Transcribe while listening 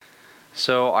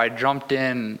So I jumped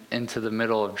into the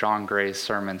middle of John Gray's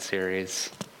sermon series.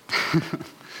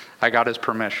 I got his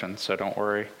permission, so don't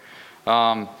worry.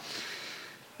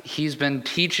 He's been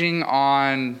teaching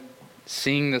on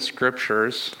seeing the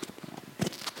scriptures.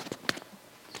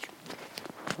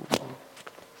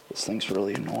 This thing's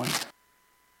really annoying.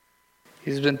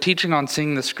 He's been teaching on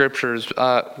seeing the scriptures,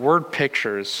 word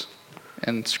pictures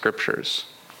in scriptures.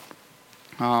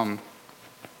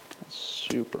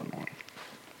 Super annoying.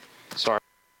 Sorry.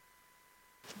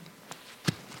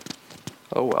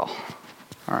 Oh well.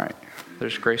 All right.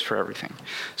 There's grace for everything.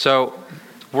 So,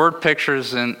 word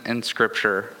pictures in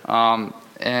Scripture.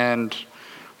 And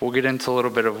we'll get into a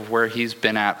little bit of where he's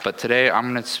been at. But today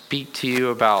I'm going to speak to you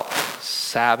about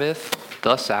Sabbath,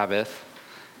 the Sabbath,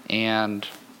 and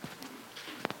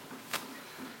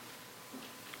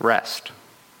rest.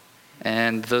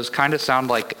 And those kind of sound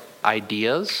like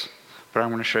ideas, but I'm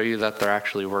going to show you that they're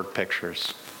actually word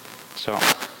pictures. So,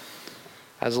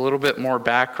 as a little bit more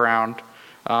background,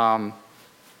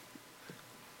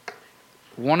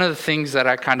 one of the things that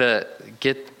I kind of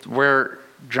get where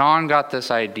John got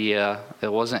this idea,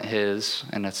 it wasn't his,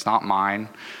 and it's not mine,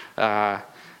 and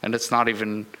it's not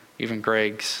even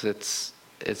Greg's.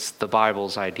 It's the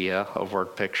Bible's idea of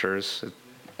word pictures.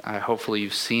 Hopefully,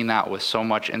 you've seen that with so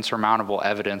much insurmountable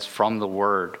evidence from the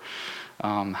Word,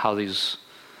 how these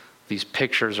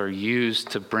pictures are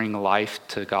used to bring life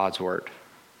to God's Word.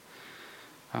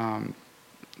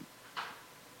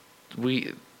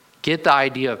 We get the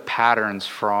idea of patterns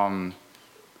from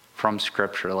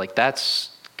Scripture. Like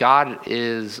God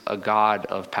is a God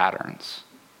of patterns.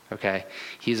 Okay?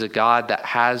 He's a God that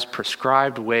has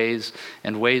prescribed ways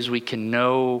and ways we can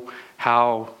know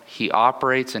how he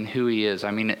operates and who he is.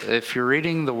 I mean, if you're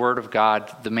reading the Word of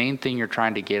God, the main thing you're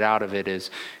trying to get out of it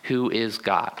is, who is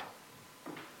God?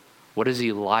 What is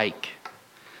he like?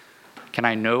 Can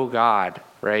I know God,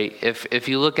 right? If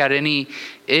you look at any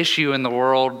issue in the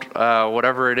world,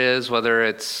 whatever it is, whether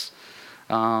it's,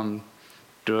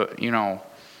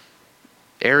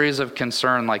 areas of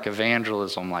concern like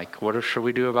evangelism, like what should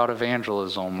we do about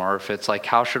evangelism? Or if it's like,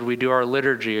 how should we do our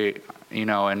liturgy?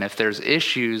 And if there's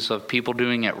issues of people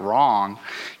doing it wrong,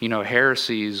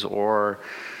 heresies or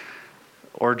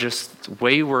just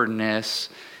waywardness,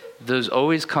 those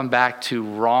always come back to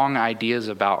wrong ideas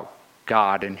about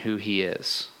God and who he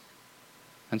is.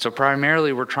 And so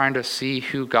primarily we're trying to see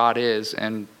who God is,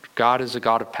 and God is a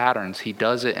God of patterns. He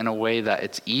does it in a way that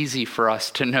it's easy for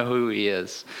us to know who he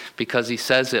is, because he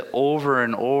says it over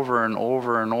and over and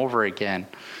over and over again.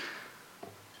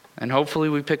 And hopefully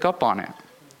we pick up on it.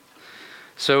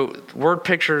 So word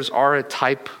pictures are a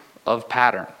type of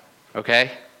pattern,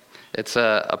 okay? It's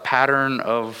a pattern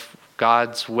of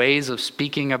God's ways of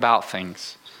speaking about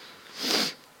things.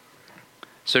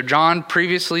 So John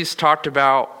previously talked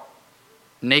about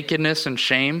nakedness and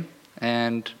shame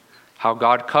and how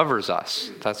God covers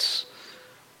us. That's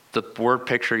the word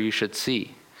picture you should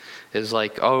see. Is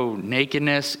like,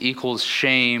 nakedness equals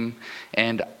shame,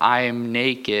 and I am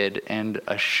naked and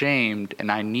ashamed,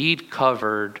 and I need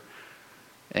covered,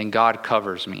 and God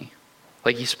covers me.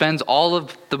 Like, he spends all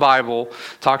of the Bible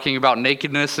talking about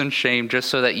nakedness and shame just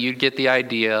so that you'd get the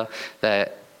idea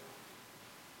that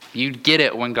you'd get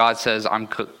it when God says, I'm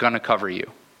going to cover you.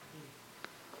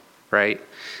 Right?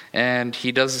 And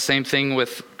he does the same thing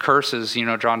with curses.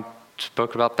 John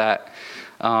spoke about that.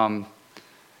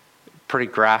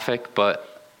 Pretty graphic,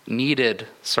 but needed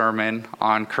sermon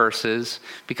on curses,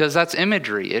 because that's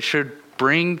imagery. It should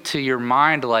bring to your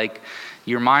mind, like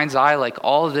your mind's eye, like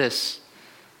all of this,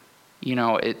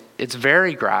 it's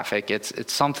very graphic.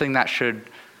 It's something that should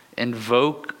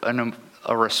invoke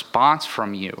a response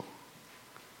from you.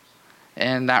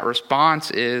 And that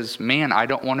response is, man, I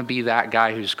don't want to be that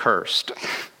guy who's cursed.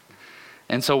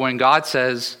 And so when God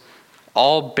says,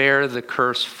 I'll bear the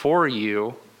curse for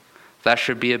you, that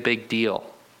should be a big deal.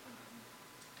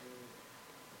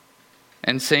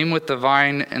 And same with the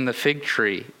vine and the fig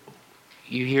tree.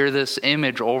 You hear this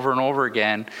image over and over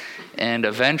again, and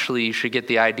eventually you should get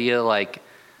the idea like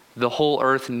the whole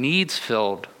earth needs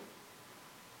filled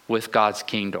with God's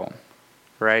kingdom,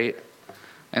 right?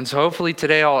 And so hopefully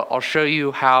today I'll show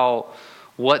you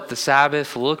what the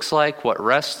Sabbath looks like, what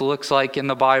rest looks like in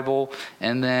the Bible,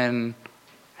 and then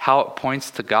how it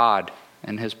points to God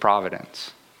and his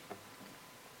providence.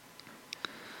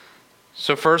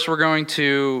 So first we're going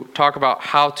to talk about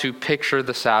how to picture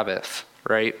the Sabbath,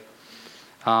 right?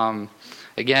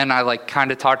 Again, I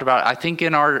kind of talked about it. I think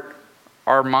in our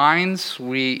minds,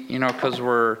 we,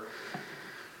 because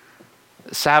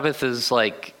Sabbath is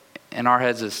like, in our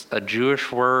heads is a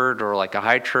Jewish word or like a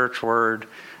high church word.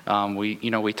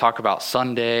 We talk about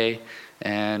Sunday,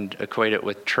 and equate it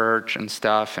with church and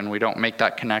stuff, and we don't make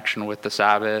that connection with the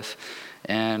Sabbath.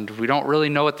 And we don't really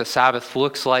know what the Sabbath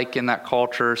looks like in that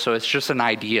culture, so it's just an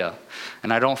idea.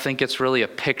 And I don't think it's really a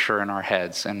picture in our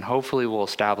heads, and hopefully we'll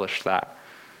establish that.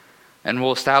 And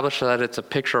we'll establish that it's a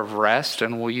picture of rest,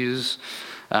 and we'll use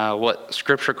what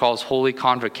Scripture calls holy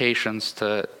convocations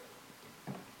to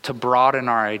broaden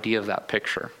our idea of that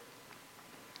picture.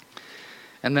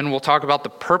 And then we'll talk about the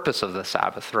purpose of the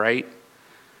Sabbath, right?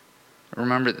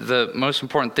 Remember, the most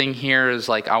important thing here is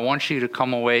I want you to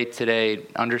come away today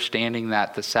understanding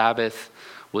that the Sabbath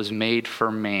was made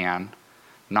for man,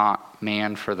 not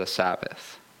man for the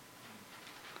Sabbath.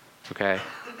 Okay?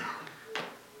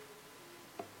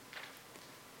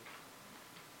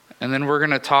 And then we're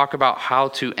going to talk about how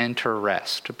to enter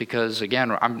rest, because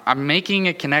again, I'm making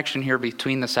a connection here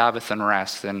between the Sabbath and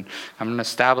rest, and I'm going to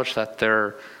establish that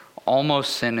they're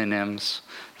almost synonyms.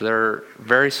 They're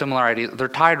very similar ideas. They're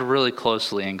tied really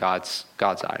closely in God's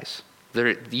eyes.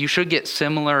 You should get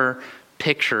similar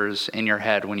pictures in your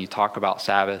head when you talk about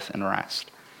Sabbath and rest.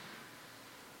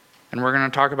 And we're going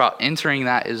to talk about entering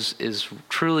that is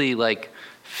truly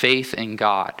faith in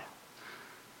God.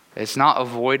 It's not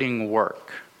avoiding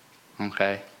work,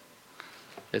 okay?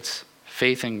 It's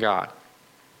faith in God.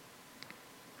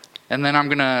 And then I'm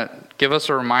going to give us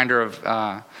a reminder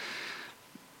of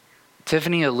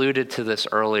Tiffany alluded to this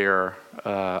earlier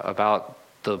about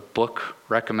the book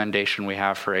recommendation we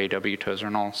have for A.W. Tozer,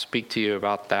 and I'll speak to you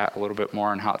about that a little bit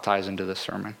more and how it ties into this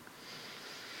sermon.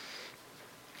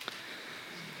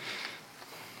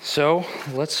 So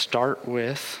let's start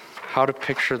with how to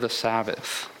picture the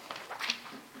Sabbath.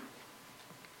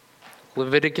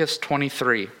 Leviticus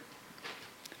 23,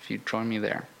 if you'd join me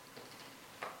there.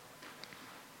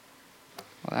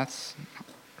 Well, that's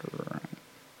not right.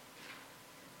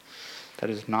 That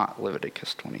is not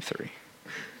Leviticus 23.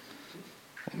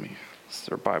 Is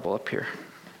there a Bible up here?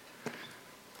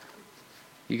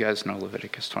 You guys know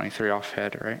Leviticus 23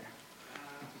 offhand, right?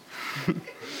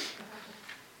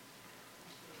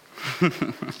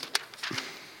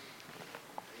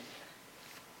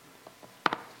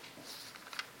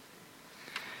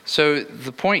 So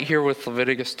the point here with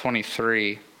Leviticus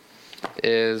 23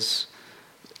 is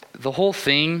the whole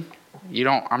thing.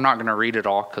 I'm not going to read it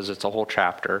all because it's a whole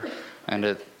chapter.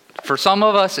 And for some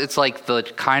of us, it's like the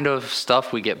kind of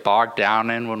stuff we get bogged down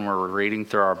in when we're reading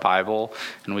through our Bible.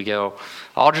 And we go,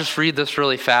 I'll just read this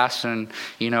really fast and,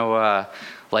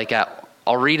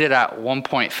 I'll read it at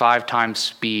 1.5 times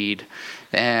speed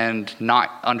and not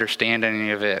understand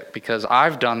any of it, because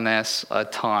I've done this a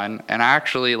ton, and I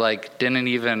actually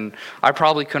I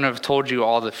probably couldn't have told you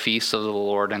all the feasts of the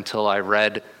Lord until I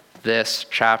read this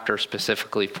chapter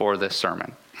specifically for this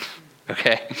sermon.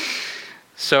 Okay?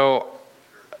 So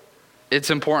it's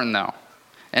important though.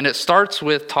 And it starts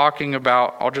with talking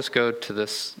about, I'll just go to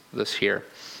this here.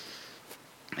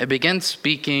 It begins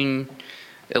speaking,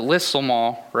 it lists them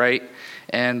all, right?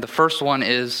 And the first one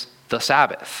is the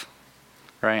Sabbath,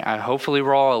 right? Hopefully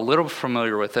we're all a little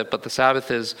familiar with it, but the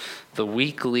Sabbath is the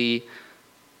weekly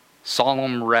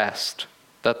solemn rest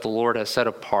that the Lord has set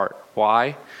apart.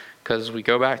 Why? Because we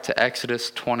go back to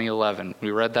Exodus 20:11.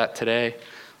 We read that today.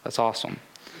 That's awesome.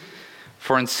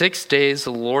 For in 6 days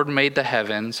the Lord made the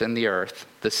heavens and the earth,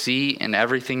 the sea and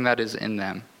everything that is in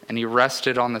them, and he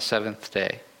rested on the seventh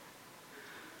day.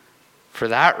 For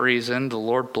that reason the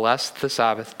Lord blessed the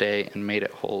Sabbath day and made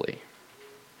it holy.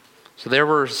 So there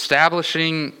we're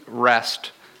establishing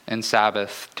rest and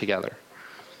Sabbath together.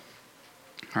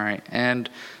 All right, and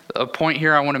a point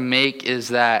here I want to make is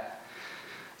that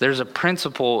there's a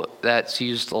principle that's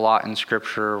used a lot in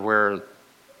Scripture where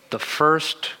the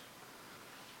first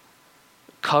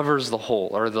covers the whole,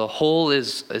 or the whole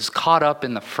is caught up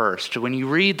in the first. When you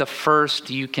read the first,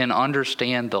 you can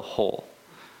understand the whole.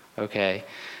 Okay?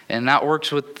 And that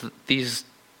works with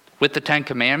the Ten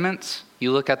Commandments.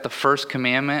 You look at the first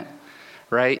commandment,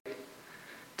 right?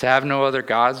 To have no other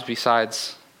gods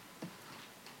besides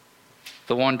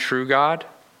the one true God.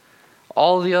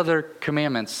 All the other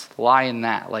commandments lie in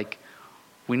that.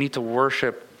 We need to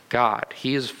worship God.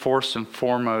 He is first and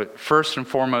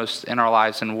foremost in our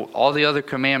lives, and all the other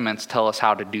commandments tell us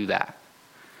how to do that.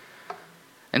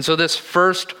 And so this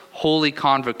first holy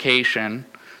convocation,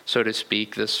 so to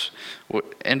speak,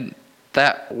 and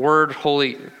that word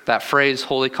holy, that phrase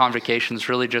holy convocation is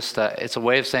really just it's a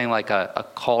way of saying a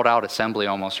called out assembly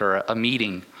almost, or a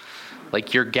meeting.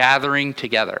 You're gathering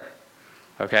together,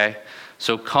 okay?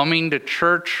 So coming to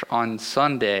church on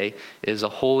Sunday is a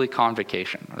holy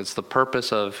convocation. It's the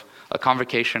purpose of a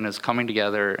convocation is coming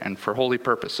together and for holy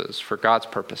purposes, for God's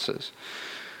purposes.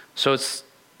 So it's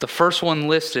the first one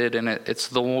listed, and it's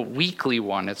the weekly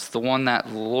one. It's the one that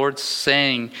the Lord's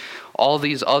saying all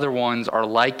these other ones are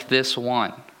like this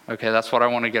one. Okay, that's what I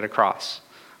want to get across.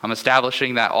 I'm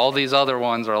establishing that all these other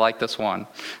ones are like this one.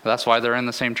 That's why they're in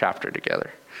the same chapter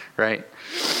together, right?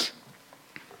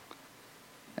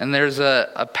 And there's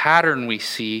a pattern we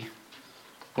see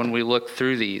when we look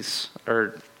through these,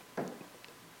 or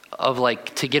of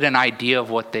like to get an idea of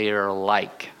what they are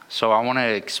like. So I want to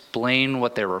explain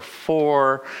what they were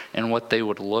for and what they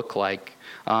would look like.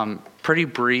 Pretty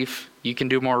brief. You can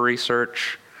do more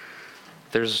research.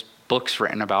 There's books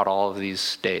written about all of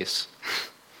these days.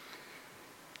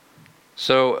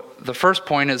 So the first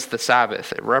point is the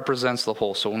Sabbath. It represents the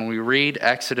whole. So when we read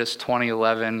Exodus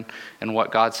 20:11 and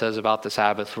what God says about the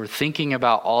Sabbath, we're thinking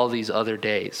about all these other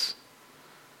days.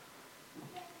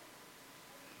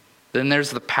 Then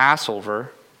there's the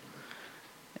Passover.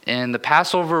 And the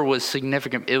Passover was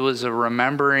significant. It was a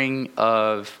remembering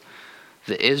of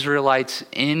the Israelites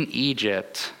in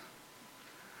Egypt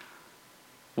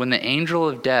when the angel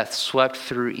of death swept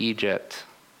through Egypt.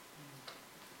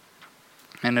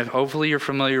 And hopefully you're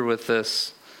familiar with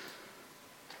this.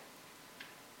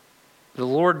 The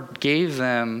Lord gave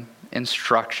them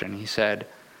instruction. He said,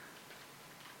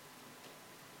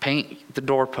 paint the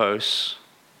doorposts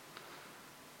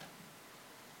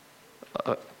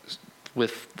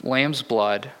with lamb's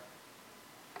blood,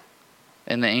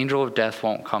 and the angel of death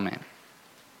won't come in.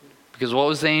 Because what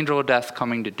was the angel of death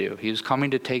coming to do? He was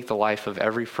coming to take the life of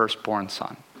every firstborn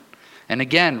son. And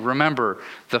again, remember,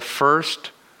 the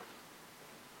first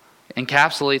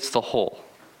encapsulates the whole.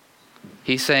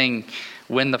 He's saying,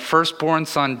 when the firstborn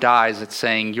son dies, it's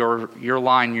saying your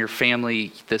line, your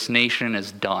family, this nation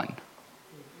is done.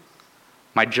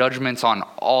 My judgment's on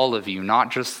all of you,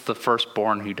 not just the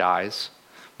firstborn who dies.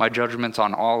 My judgment's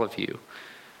on all of you.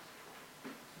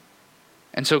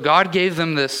 And so God gave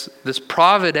them this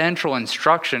providential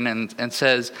instruction and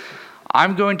says,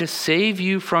 I'm going to save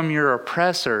you from your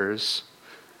oppressors.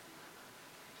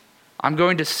 I'm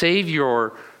going to save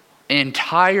your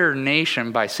entire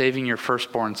nation by saving your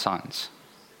firstborn sons.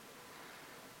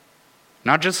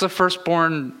 Not just the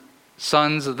firstborn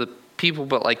sons of the people,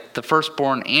 but like the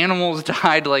firstborn animals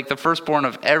died, like the firstborn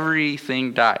of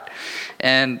everything died.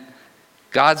 And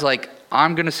God's like,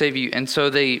 I'm going to save you. And so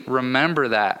they remember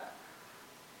that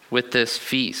with this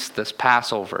feast, this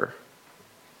Passover,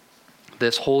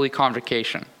 this holy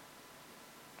convocation.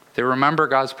 They remember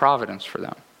God's providence for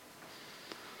them.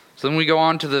 So then we go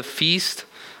on to the feast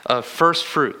of first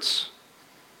fruits.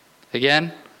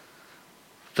 Again,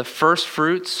 the first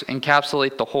fruits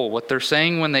encapsulate the whole. What they're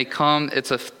saying when they come,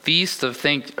 it's a feast of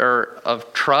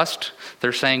trust.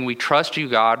 They're saying, we trust you,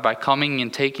 God, by coming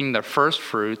and taking the first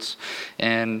fruits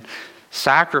and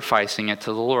sacrificing it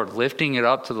to the Lord, lifting it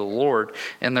up to the Lord.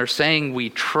 And they're saying, we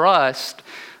trust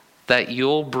that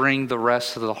you'll bring the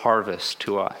rest of the harvest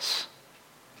to us.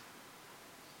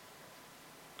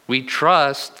 We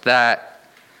trust that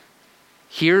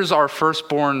here's our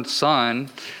firstborn son.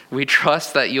 We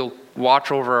trust that you'll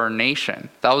watch over our nation.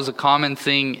 That was a common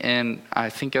thing in, I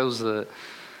think it was I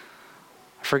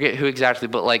forget who exactly,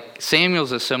 but like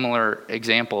Samuel's a similar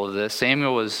example of this.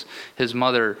 Samuel was, his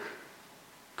mother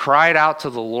cried out to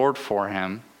the Lord for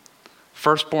him,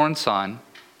 firstborn son.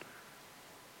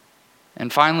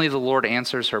 And finally the Lord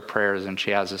answers her prayers and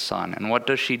she has a son. And what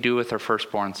does she do with her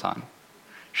firstborn son?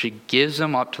 She gives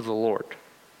him up to the Lord.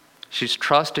 She's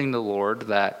trusting the Lord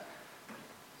that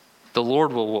the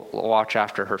Lord will watch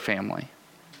after her family.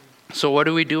 So what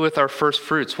do we do with our first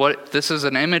fruits? This is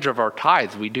an image of our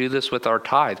tithe. We do this with our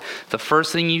tithe. The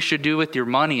first thing you should do with your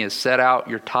money is set out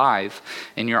your tithe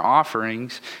and your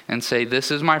offerings and say,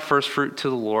 this is my first fruit to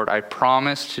the Lord. I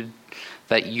promise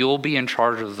that you'll be in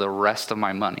charge of the rest of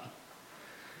my money.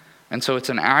 And so it's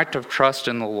an act of trust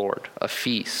in the Lord, a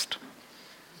feast.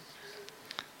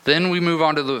 Then we move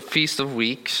on to the Feast of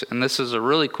Weeks, and this is a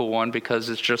really cool one because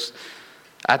it's just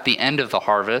at the end of the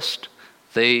harvest,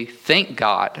 they thank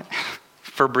God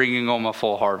for bringing home a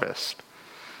full harvest.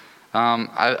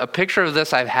 A picture of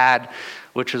this I've had,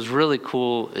 which is really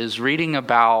cool, is reading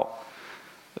about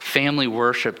family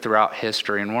worship throughout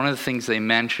history. And one of the things they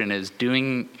mention is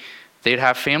they'd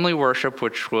have family worship,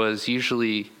 which was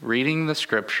usually reading the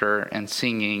scripture and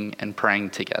singing and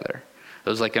praying together. It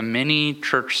was like a mini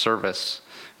church service,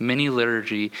 mini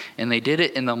liturgy, and they did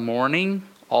it in the morning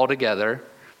all together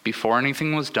before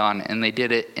anything was done, and they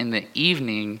did it in the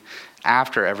evening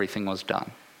after everything was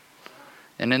done.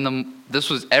 And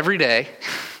this was every day,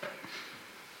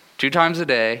 2 times a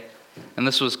day, and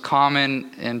this was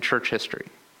common in church history.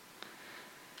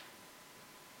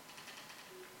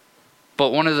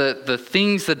 But one of the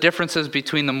things, the differences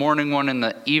between the morning one and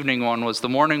the evening one was the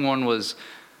morning one was,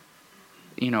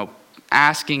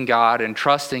 asking God and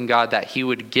trusting God that he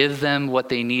would give them what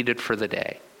they needed for the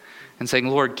day. And saying,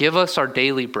 Lord, give us our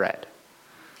daily bread.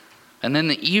 And then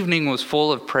the evening was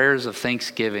full of prayers of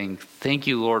thanksgiving. Thank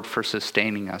you, Lord, for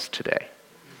sustaining us today.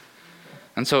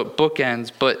 And so it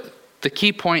bookends, but the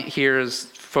key point here is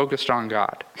focused on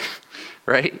God,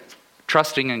 right?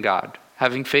 Trusting in God,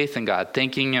 having faith in God,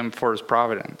 thanking him for his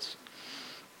providence.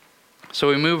 So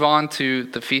we move on to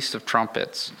the Feast of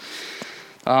Trumpets.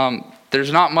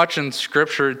 There's not much in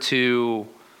Scripture to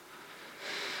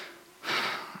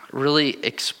really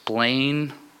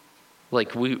explain,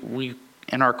 like we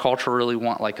in our culture really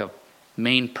want like a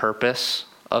main purpose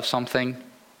of something.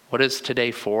 What is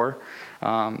today for?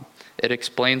 It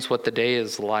explains what the day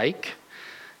is like,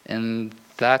 and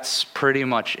that's pretty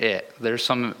much it. There's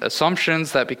some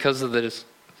assumptions that because of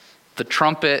the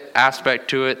trumpet aspect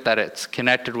to it, that it's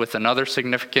connected with another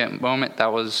significant moment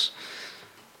that was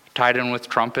tied in with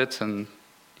trumpets, and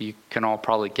you can all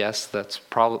probably guess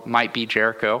might be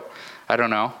Jericho. I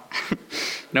don't know.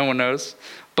 No one knows.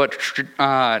 But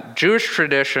Jewish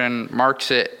tradition marks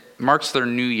their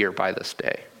new year by this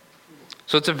day.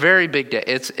 So it's a very big day.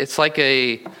 It's like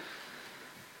it's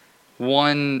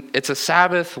a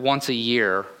Sabbath once a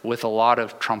year with a lot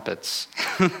of trumpets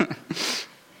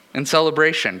in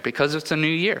celebration because it's a new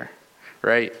year,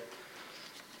 right?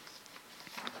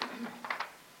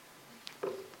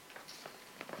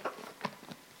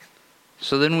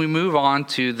 So then we move on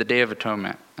to the Day of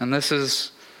Atonement. And this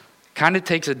is kind of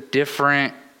takes a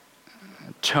different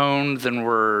tone than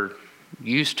we're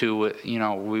used to.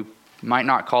 We might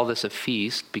not call this a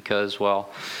feast because, well,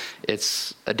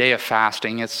 it's a day of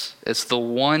fasting. It's the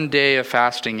one day of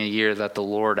fasting a year that the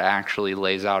Lord actually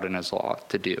lays out in his law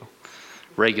to do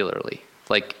regularly,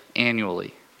 like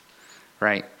annually,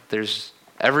 right? There's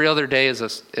every other day it's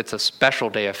a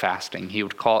special day of fasting. He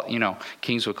would call,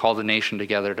 kings would call the nation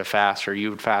together to fast, or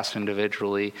you would fast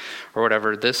individually or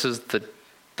whatever. This is the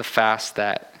fast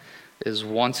that is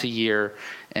once a year,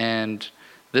 and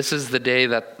this is the day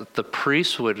that the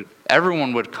priests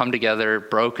everyone would come together,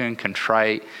 broken,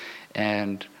 contrite,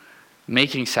 and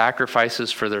making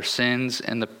sacrifices for their sins.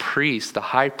 And the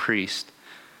high priest,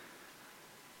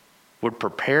 would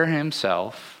prepare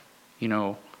himself,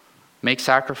 make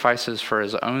sacrifices for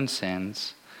his own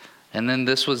sins. And then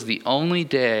this was the only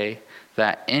day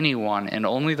that anyone, and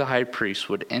only the high priest,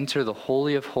 would enter the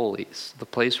Holy of Holies, the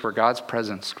place where God's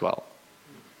presence dwelt,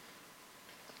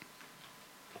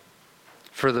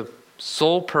 for the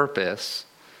sole purpose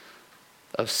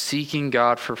of seeking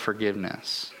God for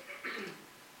forgiveness.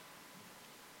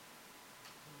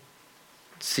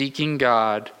 Seeking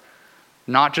God,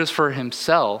 not just for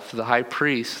himself, the high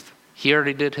priest, he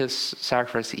already did his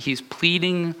sacrifice. He's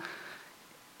pleading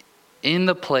in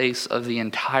the place of the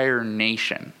entire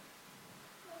nation.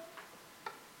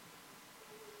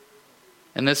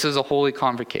 And this is a holy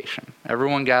convocation.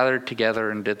 Everyone gathered together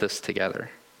and did this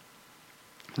together.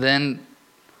 Then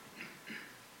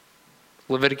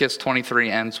Leviticus 23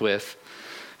 ends with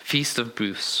Feast of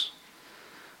Booths.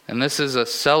 And this is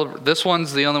this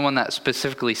one's the only one that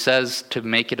specifically says to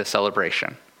make it a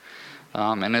celebration.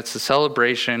 And it's a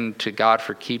celebration to God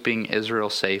for keeping Israel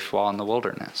safe while in the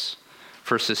wilderness,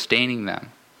 for sustaining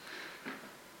them.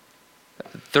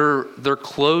 Their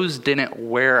clothes didn't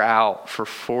wear out for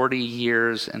 40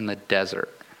 years in the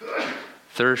desert.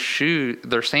 Their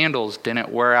sandals didn't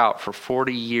wear out for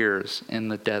 40 years in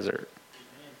the desert.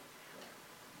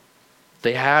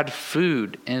 They had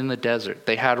food in the desert.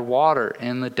 They had water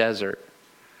in the desert.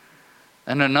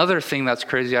 And another thing that's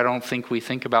crazy I don't think we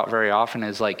think about very often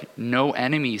is like no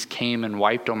enemies came and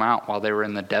wiped them out while they were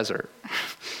in the desert.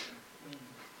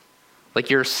 Like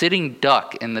you're a sitting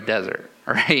duck in the desert,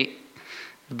 right?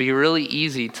 It'd be really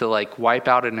easy to like wipe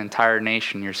out an entire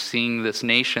nation. You're seeing this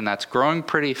nation that's growing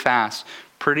pretty fast,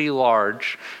 pretty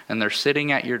large, and they're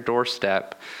sitting at your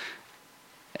doorstep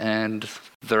and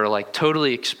they're like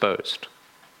totally exposed.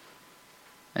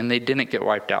 And they didn't get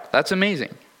wiped out. That's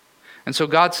amazing. And so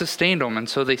God sustained them, and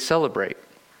so they celebrate.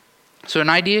 So an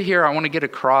idea here I want to get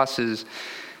across is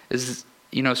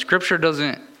Scripture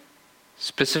doesn't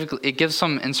specifically, it gives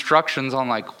some instructions on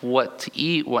like what to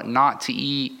eat, what not to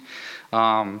eat,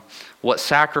 what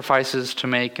sacrifices to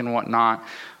make and what not.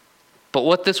 But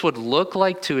what this would look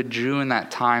like to a Jew in that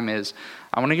time is,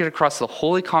 I want to get across the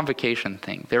holy convocation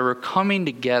thing. They were coming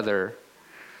together,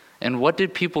 and what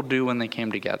did people do when they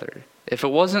came together? If it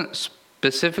wasn't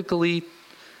specifically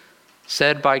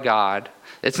said by God,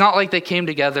 it's not like they came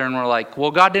together and were like,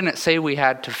 well, God didn't say we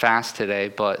had to fast today,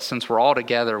 but since we're all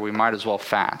together, we might as well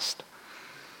fast.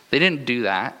 They didn't do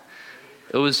that.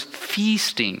 It was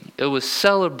feasting. It was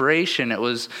celebration. It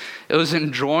was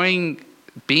enjoying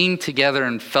being together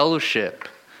in fellowship.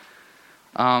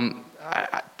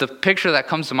 The picture that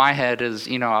comes to my head is,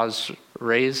 I was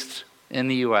raised in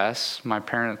the U.S. My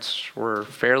parents were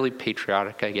fairly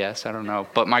patriotic, I guess. I don't know.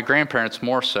 But my grandparents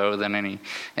more so than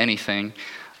anything.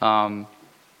 The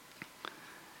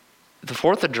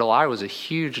 4th of July was a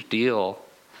huge deal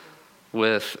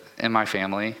in my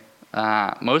family.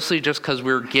 Mostly just because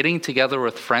we were getting together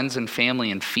with friends and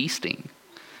family and feasting.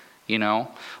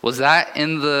 Was that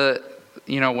in the,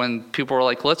 when people were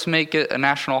like, let's make it a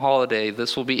national holiday.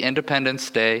 This will be Independence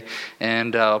Day.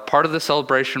 And part of the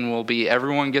celebration will be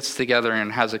everyone gets together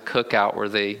and has a cookout where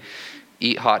they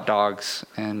eat hot dogs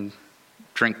and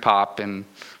drink pop and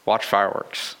watch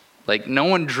fireworks. Like, no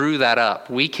one drew that up.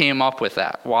 We came up with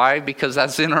that. Why? Because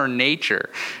that's in our nature.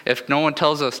 If no one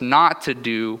tells us not to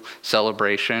do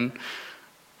celebration,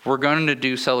 we're going to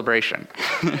do celebration,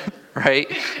 right?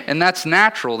 And that's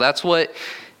natural. That's what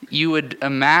you would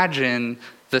imagine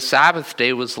the Sabbath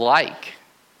day was like,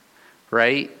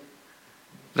 right?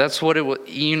 That's what it was.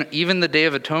 Even the Day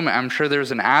of Atonement, I'm sure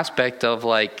there's an aspect of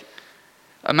like,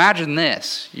 imagine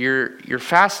this. You're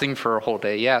fasting for a whole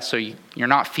day. Yeah, so you're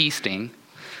not feasting.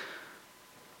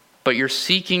 But you're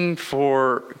seeking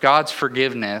for God's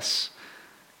forgiveness,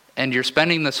 and you're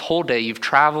spending this whole day, you've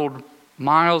traveled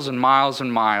miles and miles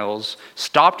and miles,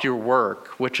 stopped your work,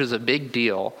 which is a big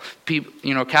deal.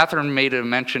 Catherine made a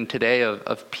mention today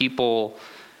of people,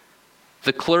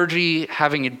 the clergy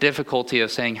having a difficulty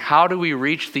of saying, how do we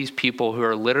reach these people who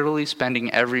are literally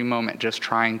spending every moment just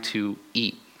trying to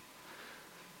eat,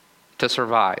 to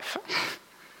survive?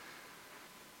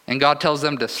 And God tells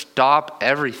them to stop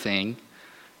everything,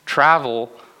 travel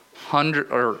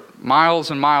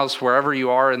miles and miles wherever you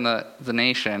are in the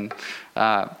nation,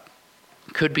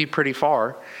 could be pretty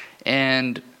far,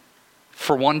 and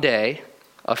for one day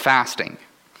of fasting.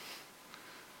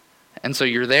 And so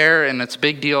you're there, and it's a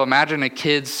big deal. Imagine a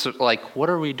kid's like, what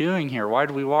are we doing here? Why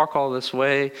do we walk all this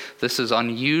way? This is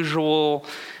unusual.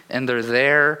 And they're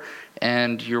there,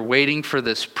 and you're waiting for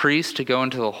this priest to go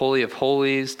into the Holy of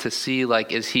Holies to see,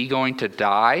 like, is he going to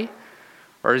die?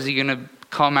 Or is he going to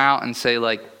come out and say,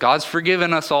 like, God's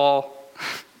forgiven us all?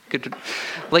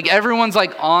 Like, everyone's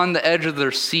like on the edge of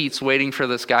their seats waiting for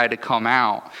this guy to come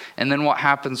out. And then what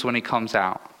happens when he comes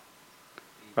out?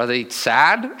 Are they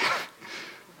sad?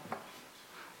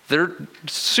 They're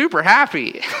super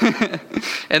happy.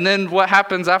 And then what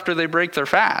happens after they break their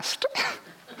fast?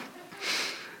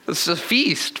 It's a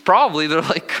feast, probably. They're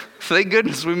like, thank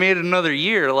goodness we made it another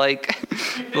year. Like,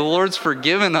 the Lord's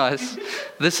forgiven us.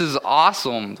 This is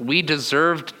awesome. We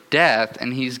deserved death,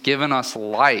 and he's given us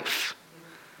life.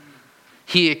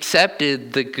 He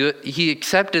accepted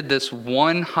this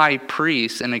one high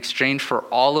priest in exchange for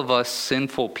all of us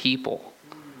sinful people.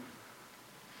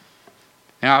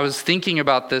 And I was thinking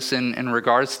about this in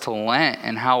regards to Lent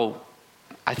and how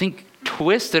I think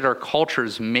twisted our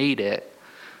culture's made it.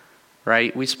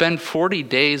 Right? We spend 40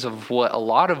 days of what a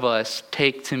lot of us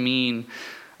take to mean,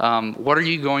 what are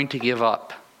you going to give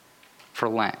up for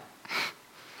Lent?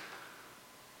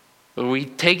 We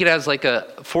take it as like a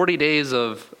 40 days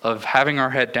of having our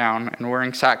head down and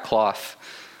wearing sackcloth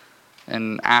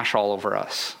and ash all over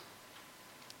us.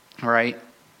 Right?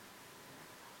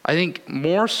 I think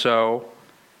more so,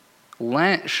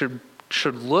 Lent should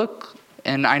look,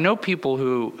 and I know people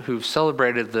who've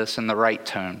celebrated this in the right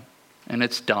tone. And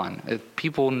it's done.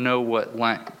 People know what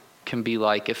Lent can be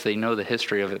like if they know the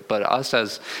history of it. But us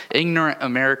as ignorant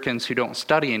Americans who don't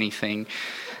study anything,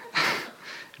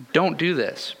 don't do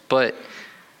this. But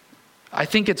I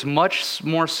think it's much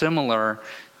more similar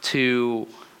to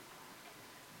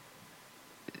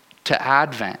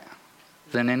Advent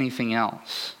than anything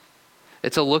else.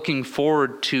 It's a looking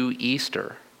forward to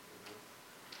Easter.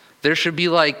 There should be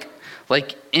like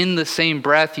in the same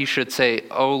breath, you should say,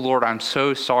 oh Lord, I'm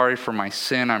so sorry for my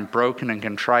sin. I'm broken and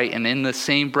contrite. And in the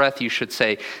same breath, you should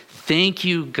say, thank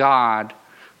you, God,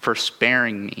 for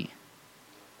sparing me.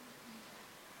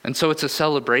 And so it's a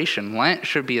celebration. Lent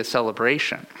should be a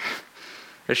celebration.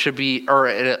 It should be, or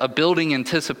a building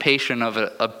anticipation of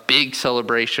a big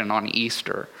celebration on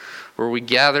Easter, where we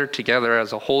gather together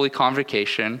as a holy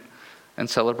convocation and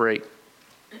celebrate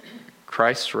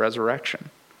Christ's resurrection.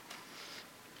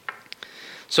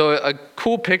 So a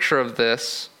cool picture of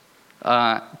this,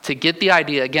 to get the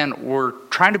idea, again, we're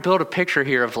trying to build a picture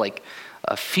here of like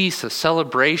a feast, a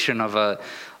celebration of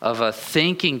a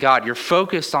thanking God. You're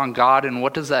focused on God, and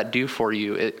what does that do for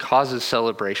you? It causes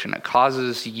celebration. It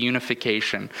causes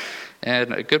unification.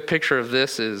 And a good picture of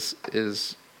this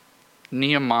is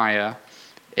Nehemiah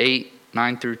 8,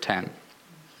 9 through 10.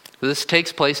 This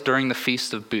takes place during the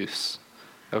Feast of Booths,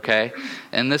 okay?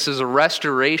 And this is a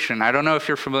restoration. I don't know if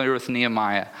you're familiar with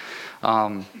Nehemiah.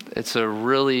 It's a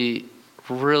really,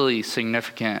 really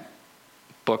significant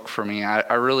book for me.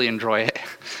 I really enjoy it.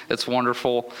 It's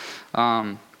wonderful.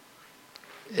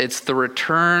 It's the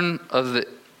return of the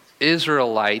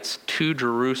Israelites to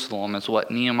Jerusalem is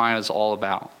what Nehemiah is all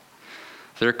about.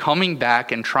 They're coming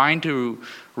back and trying to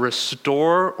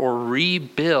restore or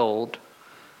rebuild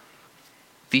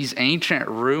these ancient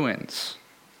ruins.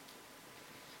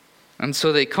 And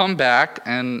so they come back,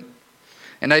 and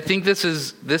I think this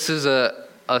is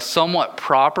a somewhat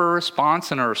proper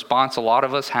response, and a response a lot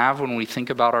of us have when we think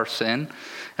about our sin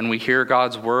and we hear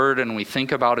God's word and we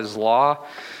think about his law.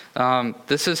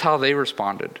 This is how they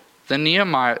responded. Then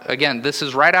Nehemiah, again, this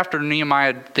is right after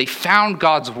Nehemiah, they found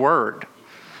God's word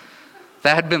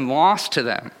that had been lost to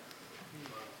them.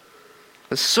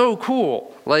 It's so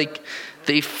cool. Like,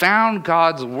 they found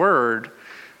God's word,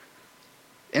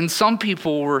 and some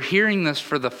people were hearing this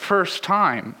for the first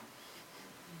time.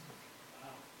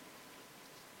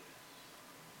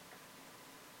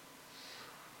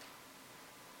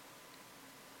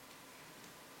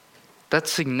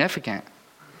 That's significant.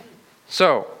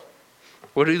 So,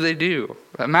 what do they do?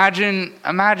 Imagine.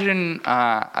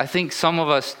 I think some of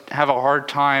us have a hard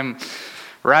time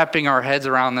wrapping our heads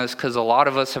around this because a lot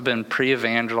of us have been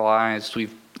pre-evangelized.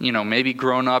 We've, maybe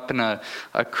grown up in a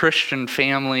Christian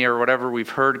family or whatever. We've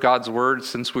heard God's word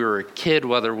since we were a kid,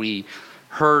 whether we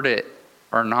heard it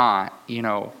or not.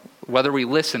 Whether we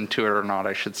listened to it or not,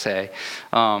 I should say.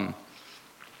 I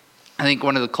think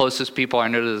one of the closest people I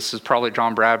know to this is probably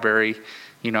John Bradbury.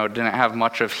 Didn't have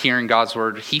much of hearing God's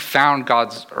word. He found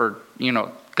God's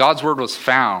word was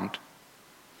found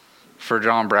for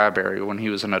John Bradbury when he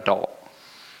was an adult.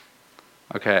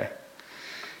 Okay.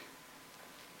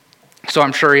 So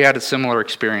I'm sure he had a similar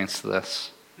experience to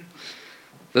this.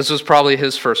 This was probably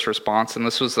his first response, and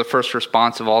this was the first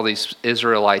response of all these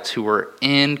Israelites who were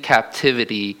in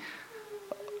captivity,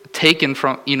 taken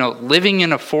from, living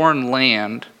in a foreign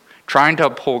land, trying to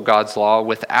uphold God's law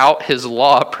without his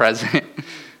law present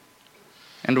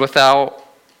and without,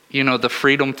 the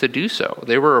freedom to do so.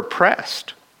 They were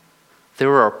oppressed. They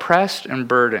were oppressed and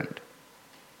burdened.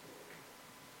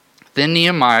 Then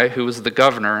Nehemiah, who was the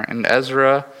governor, and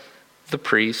Ezra, the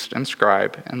priest and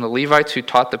scribe, and the Levites who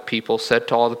taught the people, said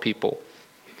to all the people,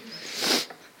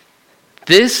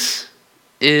 This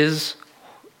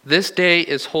day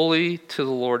is holy to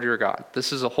the Lord your God.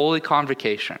 This is a holy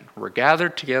convocation. We're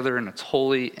gathered together, and it's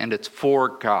holy, and it's for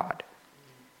God.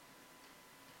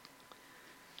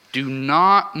 Do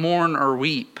not mourn or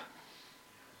weep.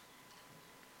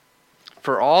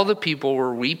 For all the people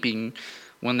were weeping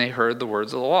when they heard the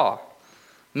words of the law.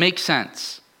 Makes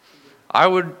sense.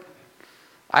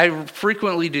 I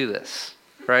frequently do this,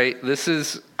 right?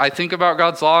 I think about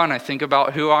God's law, and I think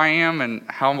about who I am and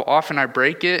how often I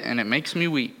break it, and it makes me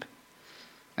weep.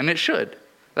 And it should.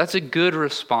 That's a good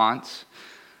response.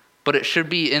 But it should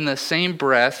be in the same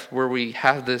breath where we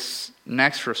have this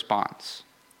next response.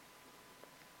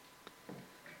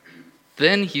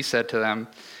 Then he said to them,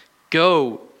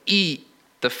 Go, eat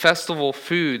the festival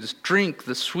foods, drink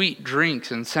the sweet drinks,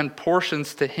 and send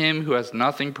portions to him who has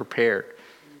nothing prepared.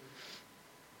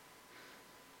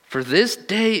 For this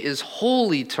day is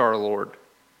holy to our Lord.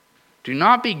 Do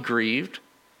not be grieved,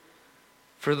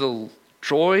 for the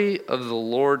joy of the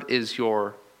Lord is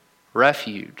your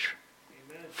refuge.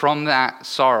 Amen. From that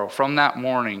sorrow, from that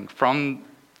mourning, from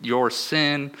your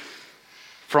sin,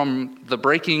 from the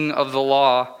breaking of the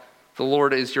law, the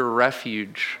Lord is your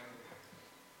refuge.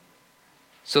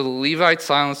 So the Levites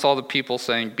silenced all the people,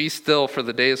 saying, Be still, for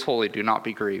the day is holy. Do not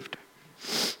be grieved.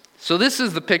 So this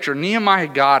is the picture. Nehemiah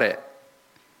got it.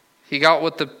 He got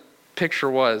what the picture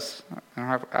was.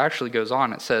 It actually goes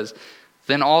on. It says,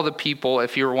 Then all the people,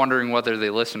 if you were wondering whether they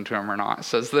listened to him or not, it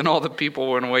says, Then all the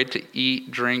people went away to eat,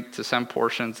 drink, to send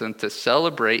portions, and to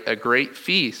celebrate a great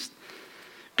feast,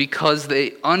 because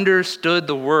they understood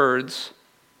the words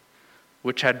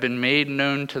which had been made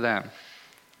known to them.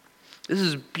 This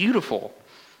is beautiful.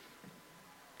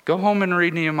 Go home and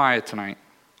read Nehemiah tonight.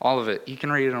 All of it. You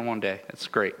can read it in one day. It's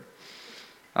great.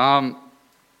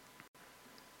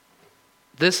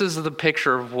 This is the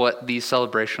picture of what these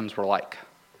celebrations were like.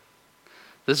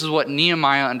 This is what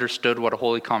Nehemiah understood what a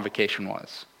holy convocation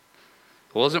was.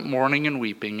 It wasn't mourning and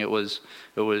weeping. It was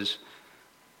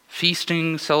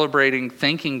feasting, celebrating,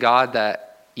 thanking God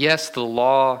that, yes, the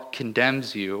law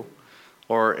condemns you,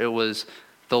 or it was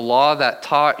the law that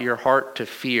taught your heart to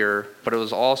fear, but it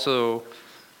was also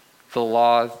the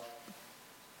law,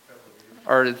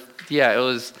 it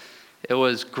was It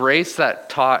was grace that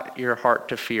taught your heart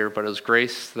to fear, but it was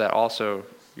grace that also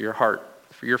your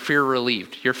fear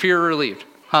relieved. Your fear relieved.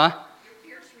 Huh?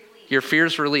 Your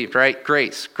fear's relieved, right?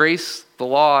 Grace. Grace, the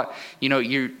law,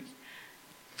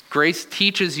 grace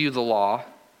teaches you the law,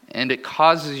 and it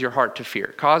causes your heart to fear.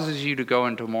 It causes you to go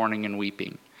into mourning and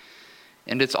weeping.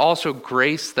 And it's also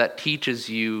grace that teaches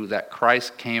you that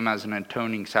Christ came as an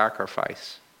atoning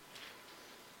sacrifice,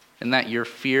 and that your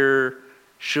fear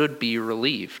should be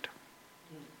relieved.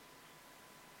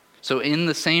 So in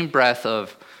the same breath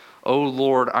of, "Oh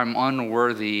Lord, I'm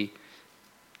unworthy,"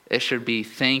 it should be,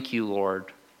 "Thank you,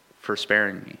 Lord, for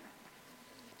sparing me."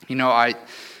 I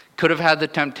could have had the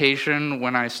temptation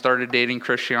when I started dating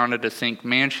Christiana to think,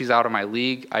 "Man, she's out of my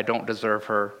league. I don't deserve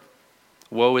her.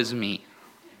 Woe is me."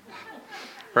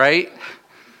 Right?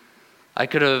 I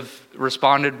could have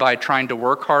responded by trying to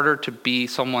work harder to be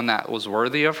someone that was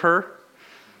worthy of her.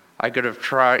 I could have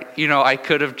tried, I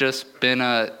could have just been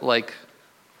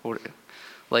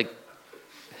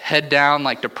head down,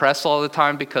 depressed all the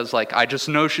time because I just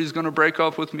know she's going to break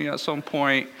up with me at some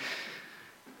point.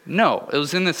 No, it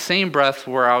was in the same breath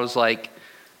where I was like,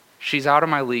 "She's out of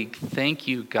my league. Thank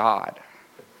you, God."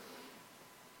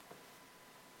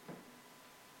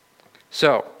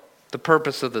 So, the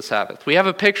purpose of the Sabbath. We have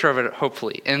a picture of it,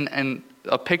 hopefully, and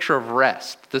a picture of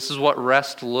rest. This is what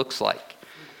rest looks like.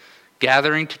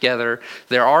 Gathering together.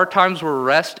 There are times where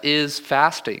rest is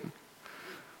fasting,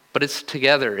 but it's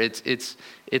together.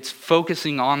 It's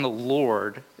focusing on the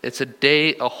Lord. It's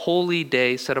a holy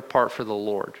day set apart for the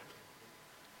Lord.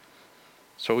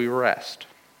 So we rest.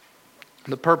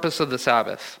 The purpose of the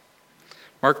Sabbath.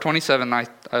 Mark 27, I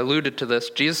alluded to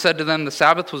this. Jesus said to them, "The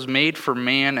Sabbath was made for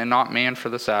man and not man for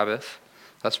the Sabbath."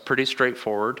 That's pretty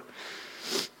straightforward.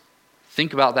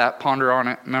 Think about that, ponder on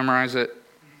it, memorize it.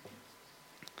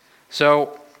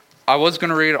 So I was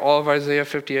going to read all of Isaiah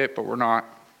 58, but we're not,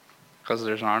 because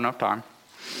there's not enough time.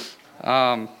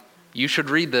 You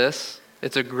should read this.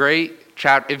 It's a great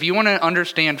chapter. If you want to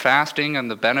understand fasting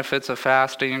and the benefits of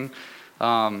fasting,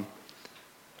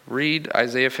 read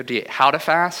Isaiah 58. How to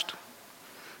fast.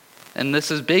 And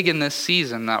this is big in this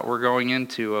season that we're going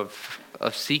into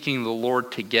of seeking the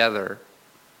Lord together.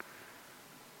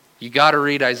 You got to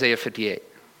read Isaiah 58.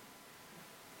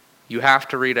 You have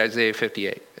to read Isaiah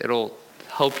 58. It'll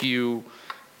help you.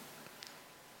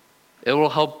 It will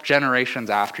help generations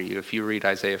after you if you read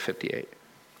Isaiah 58.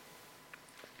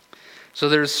 So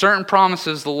there's certain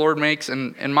promises the Lord makes,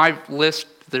 and in my list,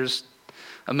 there's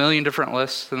a million different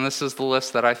lists, and this is the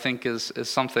list that I think is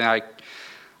something I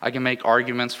can make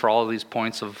arguments for all of these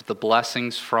points of the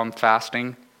blessings from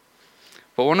fasting.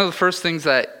 But one of the first things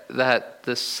that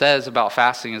this says about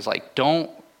fasting is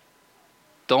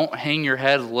don't hang your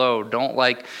head low. Don't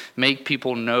make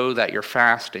people know that you're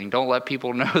fasting. Don't let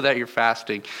people know that you're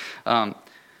fasting.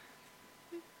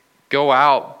 Go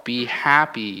out, be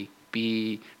happy,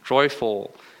 be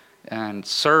joyful, and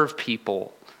serve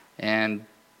people. And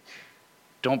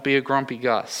don't be a grumpy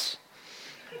Gus.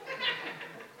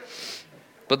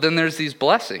 But then there's these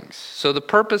blessings. So the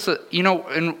purpose of,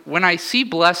 and when I see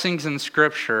blessings in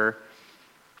Scripture,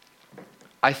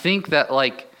 I think that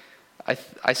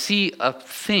I see a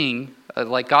thing,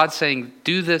 like God saying,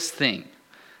 "Do this thing."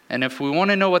 And if we want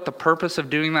to know what the purpose of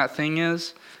doing that thing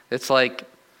is, it's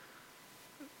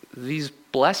these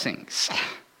blessings.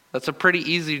 That's a pretty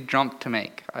easy jump to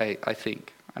make, I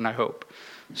think, and I hope.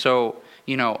 So,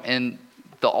 and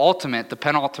the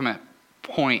penultimate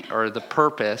point or the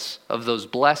purpose of those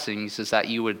blessings is that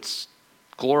you would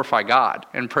glorify God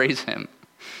and praise Him.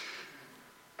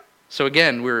 So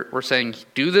again, we're saying,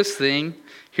 do this thing,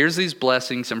 here's these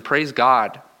blessings, and praise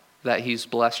God that He's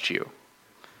blessed you.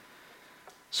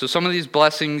 So some of these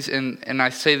blessings, and I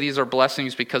say these are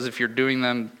blessings because if you're doing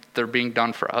them, they're being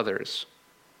done for others.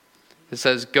 It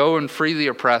says, "Go and free the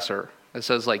oppressor." It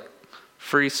says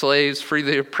free slaves, free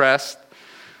the oppressed,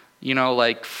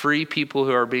 free people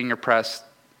who are being oppressed.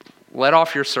 Let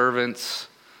off your servants,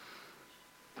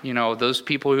 those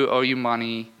people who owe you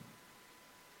money,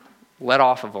 let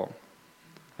off of them.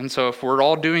 And so if we're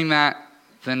all doing that,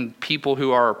 then people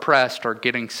who are oppressed are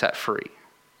getting set free.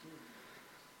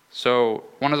 So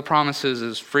one of the promises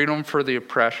is freedom for the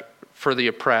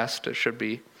oppressed, it should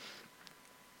be.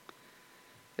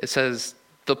 It says,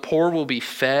 "The poor will be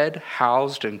fed,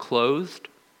 housed, and clothed."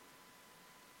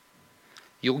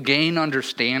 You'll gain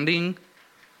understanding.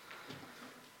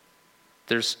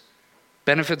 There's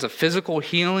benefits of physical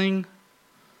healing.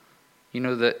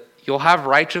 That you'll have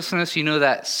righteousness.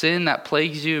 That sin that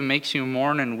plagues you and makes you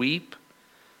mourn and weep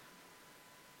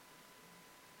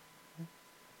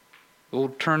will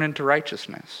turn into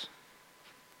righteousness.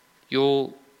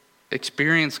 You'll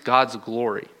experience God's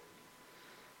glory.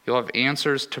 You'll have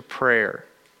answers to prayer.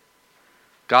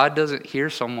 God doesn't hear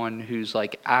someone who's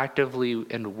like actively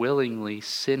and willingly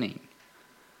sinning.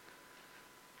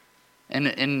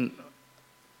 And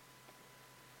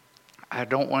I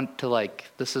don't want to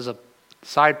this is a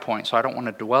side point, so I don't want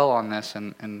to dwell on this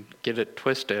and get it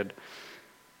twisted.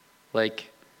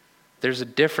 There's a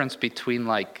difference between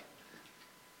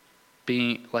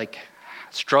being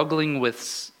struggling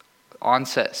with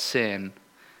onset sin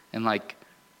and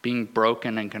being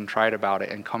broken and contrite about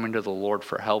it and coming to the Lord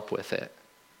for help with it.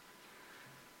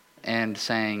 And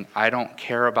saying, I don't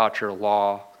care about your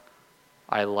law,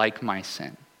 I like my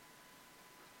sin.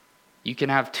 You can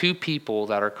have two people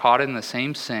that are caught in the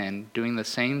same sin, doing the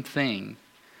same thing,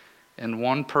 and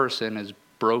one person is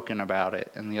broken about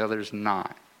it and the other's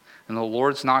not. And the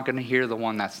Lord's not going to hear the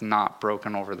one that's not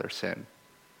broken over their sin.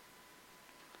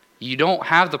 You don't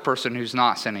have the person who's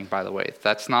not sinning, by the way.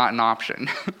 That's not an option.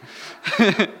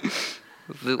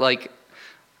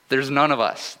 There's none of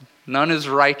us. None is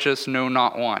righteous, no,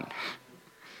 not one.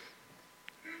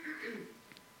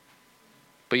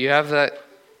 But you have that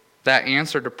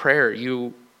answer to prayer.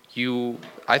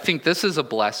 I think this is a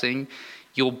blessing.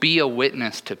 You'll be a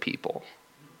witness to people.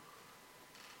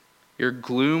 Your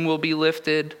gloom will be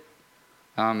lifted.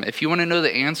 If you want to know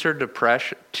the answer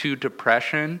to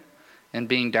depression and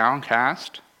being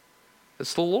downcast,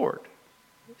 it's the Lord.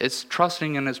 It's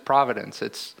trusting in His providence.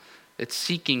 It's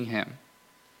seeking Him.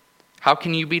 How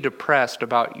can you be depressed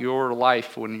about your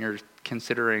life when you're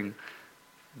considering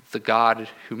the God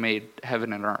who made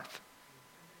heaven and earth?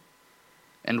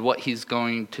 And what He's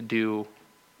going to do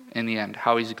in the end.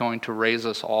 How He's going to raise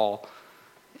us all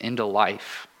into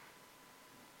life.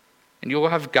 And you'll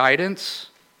have guidance.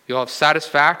 You'll have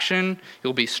satisfaction.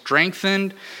 You'll be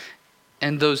strengthened.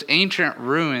 And those ancient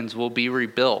ruins will be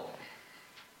rebuilt.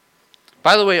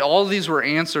 By the way, all of these were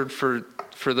answered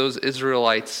for those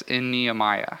Israelites in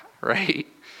Nehemiah. Right?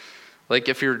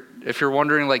 If you're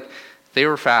wondering, they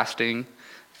were fasting,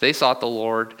 they sought the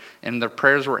Lord, and their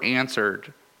prayers were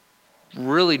answered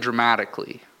really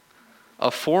dramatically. A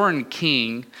foreign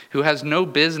king who has no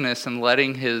business in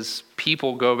letting his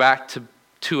people go back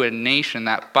to a nation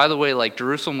that, by the way,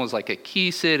 Jerusalem was a key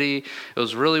city. It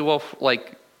was really well,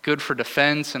 good for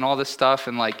defense and all this stuff,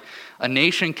 and a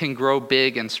nation can grow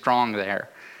big and strong there.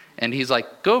 And he's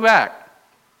like, go back,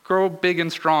 grow big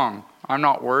and strong. I'm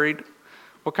not worried.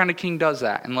 What kind of king does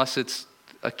that? Unless it's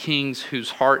a king whose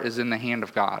heart is in the hand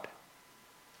of God.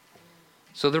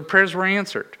 So their prayers were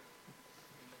answered.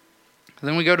 And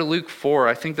then we go to Luke 4.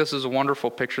 I think this is a wonderful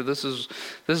picture. This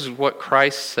is what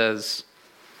Christ says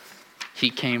He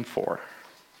came for,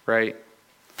 right?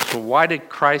 So why did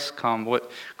Christ come?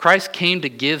 Christ came to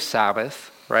give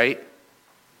Sabbath, right?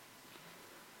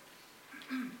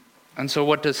 And so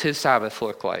what does His Sabbath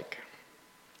look like?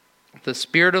 The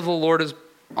Spirit of the Lord is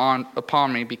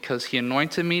upon me because He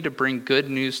anointed me to bring good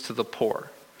news to the poor.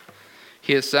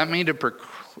 He has sent me to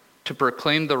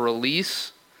proclaim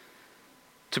release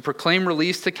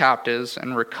to captives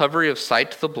and recovery of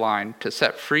sight to the blind, to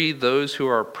set free those who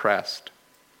are oppressed.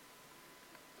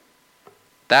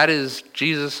 That is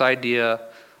Jesus' idea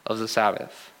of the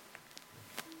Sabbath.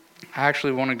 I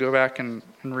actually want to go back and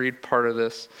read part of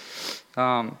this.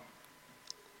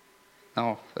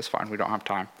 No, that's fine. We don't have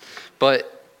time.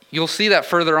 But you'll see that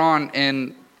further on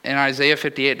in Isaiah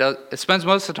 58. It spends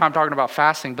most of the time talking about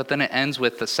fasting, but then it ends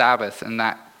with the Sabbath and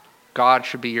that God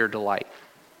should be your delight.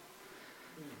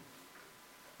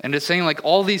 And it's saying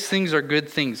all these things are good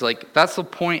things. That's the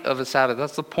point of a Sabbath.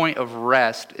 That's the point of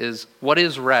rest. What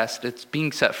is rest? It's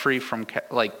being set free from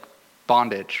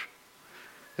bondage.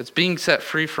 It's being set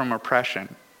free from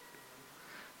oppression.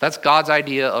 That's God's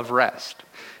idea of rest.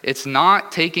 It's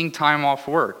not taking time off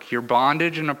work. Your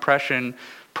bondage and oppression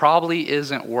probably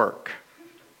isn't work.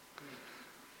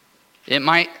 It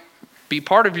might be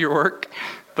part of your work,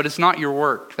 but it's not your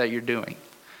work that you're doing.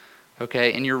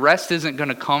 Okay? And your rest isn't going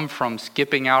to come from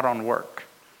skipping out on work.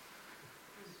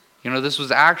 This was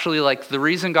actually the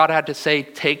reason God had to say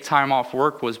take time off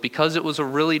work was because it was a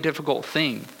really difficult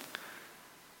thing.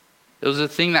 It was a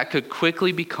thing that could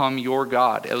quickly become your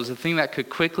God. It was a thing that could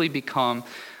quickly become,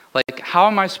 how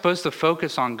am I supposed to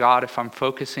focus on God if I'm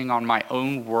focusing on my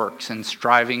own works and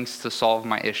strivings to solve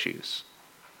my issues?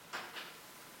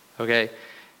 Okay?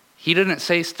 He didn't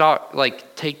say stop,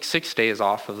 take 6 days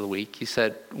off of the week. He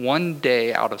said 1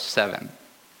 day out of 7.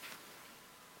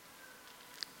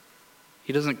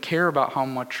 He doesn't care about how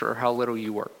much or how little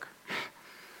you work.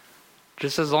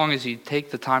 Just as long as you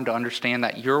take the time to understand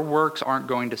that your works aren't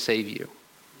going to save you.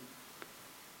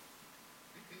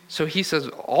 So He says,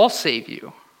 I'll save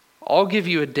you. I'll give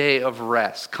you a day of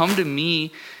rest. Come to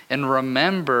me and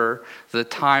remember the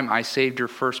time I saved your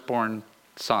firstborn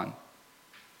son.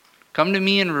 Come to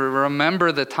me and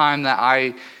remember the time that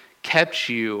I kept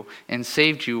you and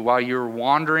saved you while you were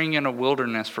wandering in a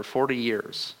wilderness for 40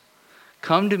 years.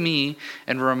 Come to me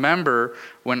and remember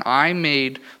when I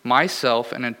made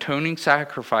myself an atoning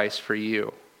sacrifice for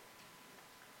you.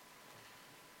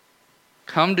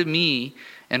 Come to me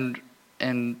and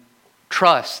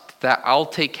trust that I'll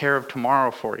take care of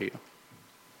tomorrow for you.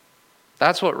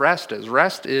 That's what rest is.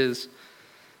 Rest is,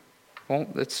 well,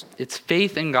 it's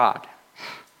faith in God,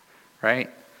 right?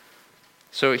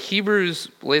 So Hebrews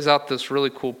lays out this really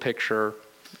cool picture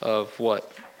of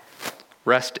what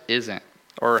rest isn't,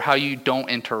 or how you don't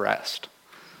enter rest.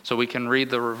 So we can read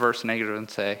the reverse negative and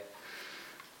say,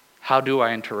 how do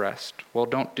I enter rest? Well,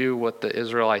 don't do what the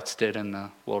Israelites did in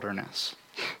the wilderness.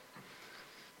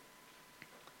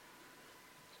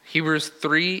 Hebrews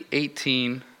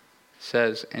 3:18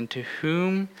 says, and to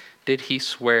whom did he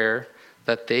swear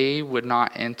that they would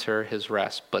not enter his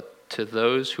rest, but to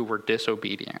those who were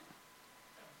disobedient?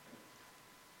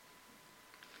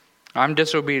 I'm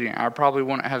disobedient. I probably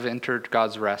wouldn't have entered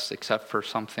God's rest except for a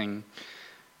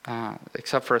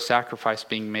sacrifice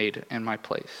being made in my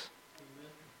place.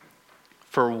 Amen.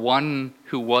 For one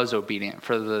who was obedient,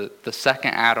 for the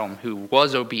second Adam who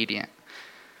was obedient.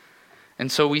 And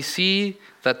so we see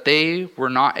that they were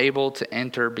not able to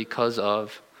enter because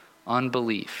of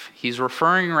unbelief. He's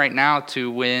referring right now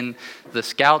to when the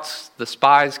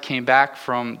spies came back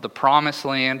from the promised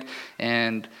land,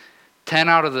 and 10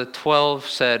 out of the 12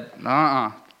 said,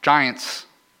 giants,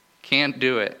 can't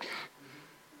do it,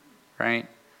 right?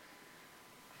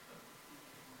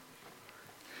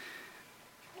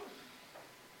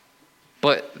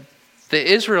 But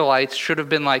the Israelites should have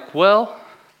been like, well,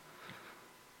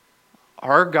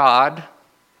 our God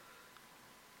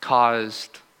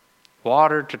caused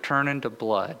water to turn into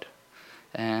blood,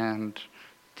 and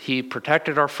he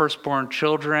protected our firstborn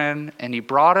children, and he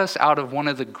brought us out of one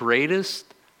of the greatest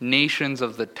nations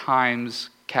of the time's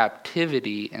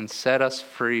captivity and set us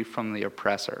free from the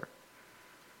oppressor.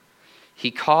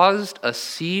 He caused a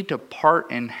sea to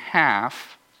part in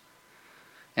half,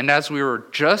 and as we were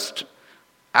just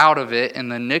out of it in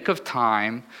the nick of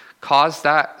time, caused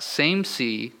that same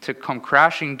sea to come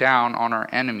crashing down on our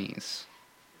enemies.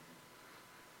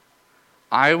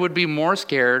 I would be more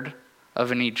scared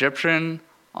of an Egyptian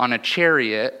on a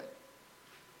chariot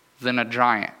than a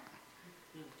giant.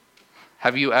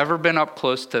 Have you ever been up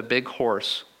close to a big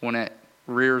horse when it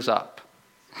rears up?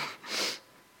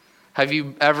 Have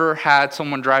you ever had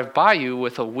someone drive by you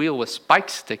with a wheel with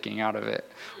spikes sticking out of it,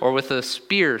 or with a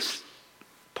spear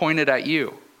pointed at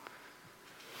you?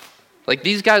 Like,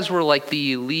 these guys were like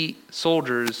the elite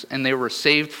soldiers, and they were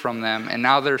saved from them, and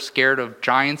now they're scared of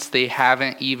giants they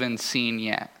haven't even seen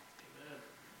yet.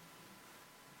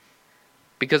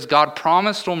 Because God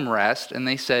promised them rest, and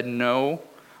they said, no,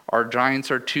 our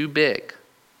giants are too big.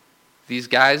 These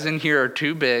guys in here are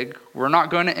too big. We're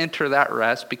not going to enter that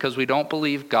rest because we don't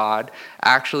believe God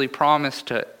actually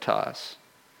promised it to us.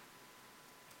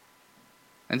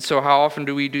 And so how often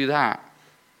do we do that?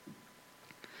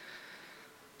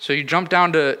 So you jump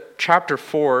down to chapter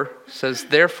 4, says,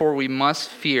 therefore we must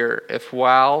fear if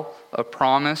while a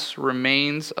promise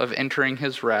remains of entering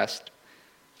his rest,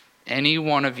 any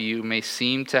one of you may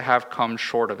seem to have come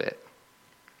short of it.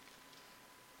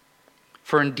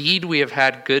 For indeed we have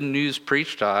had good news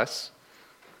preached to us,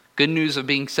 good news of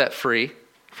being set free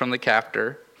from the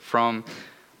captor, from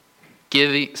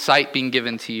sight being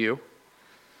given to you,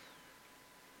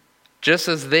 just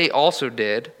as they also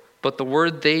did, but the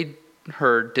word they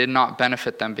heard did not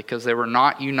benefit them because they were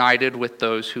not united with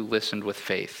those who listened with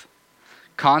faith.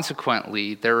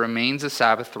 Consequently, there remains a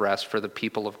Sabbath rest for the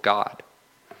people of God.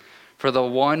 For the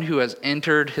one who has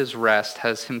entered his rest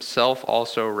has himself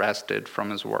also rested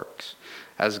from his works,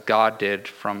 as God did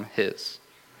from his.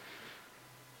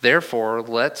 Therefore,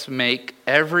 let's make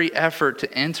every effort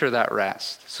to enter that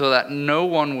rest, so that no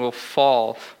one will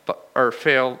fall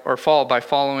by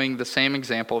following the same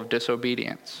example of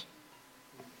disobedience.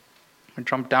 We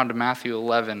jump down to Matthew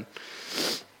 11.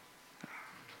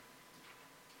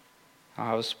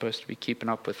 I was supposed to be keeping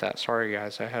up with that. Sorry,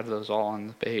 guys. I had those all on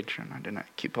the page, and I didn't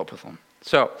keep up with them.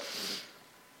 So,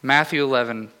 Matthew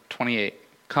 11:28.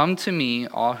 Come to me,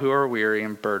 all who are weary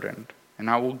and burdened, and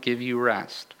I will give you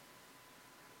rest.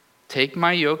 Take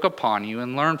my yoke upon you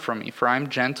and learn from me, for I am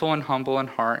gentle and humble in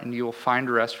heart, and you will find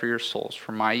rest for your souls.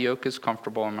 For my yoke is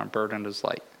comfortable and my burden is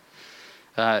light.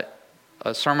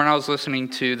 a sermon I was listening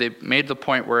to, they made the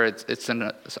point where it's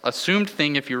an assumed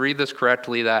thing, if you read this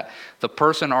correctly, that the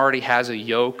person already has a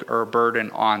yoke or a burden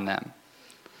on them.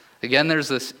 Again, there's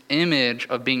this image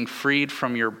of being freed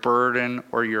from your burden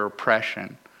or your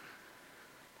oppression.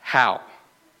 How?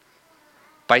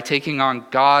 By taking on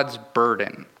God's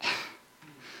burden.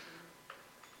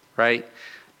 Right?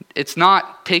 It's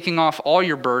not taking off all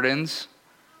your burdens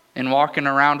and walking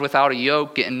around without a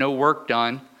yoke, getting no work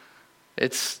done.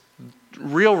 It's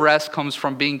real rest comes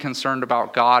from being concerned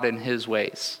about God and His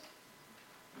ways.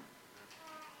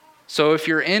 So if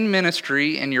you're in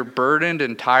ministry and you're burdened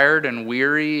and tired and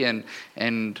weary and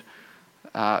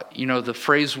the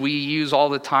phrase we use all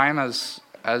the time as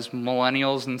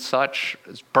millennials and such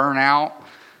is burnout,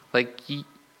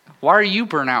 why are you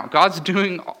burnt out?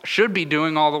 Should be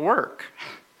doing all the work.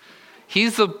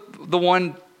 He's the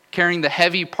one carrying the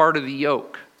heavy part of the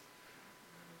yoke.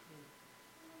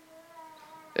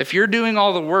 If you're doing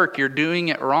all the work, you're doing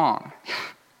it wrong.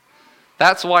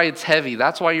 That's why it's heavy.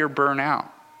 That's why you're burnt out.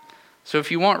 So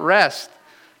if you want rest,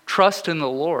 trust in the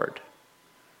Lord.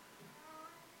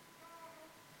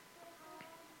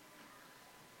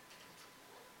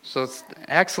 So it's an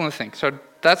excellent thing. So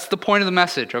that's the point of the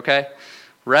message, okay?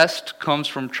 Rest comes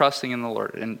from trusting in the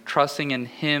Lord and trusting in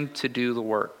Him to do the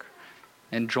work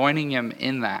and joining Him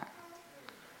in that.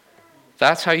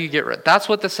 That's how you get rest. That's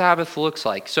what the Sabbath looks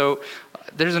like. So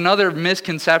there's another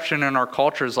misconception in our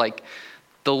culture is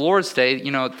the Lord's Day,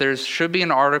 there should be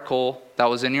an article that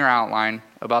was in your outline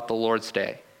about the Lord's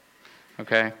Day.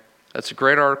 Okay? That's a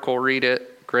great article. Read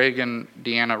it. Greg and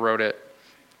Deanna wrote it.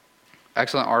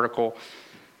 Excellent article.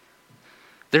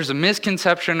 There's a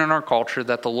misconception in our culture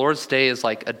that the Lord's Day is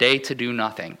like a day to do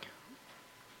nothing.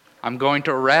 I'm going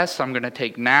to rest. I'm going to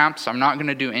take naps. I'm not going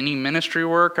to do any ministry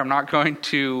work. I'm not going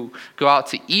to go out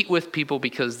to eat with people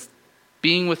because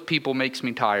being with people makes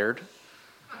me tired.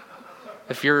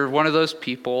 If you're one of those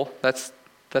people, that's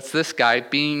this guy.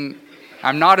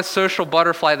 I'm not a social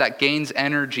butterfly that gains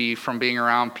energy from being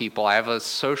around people. I have a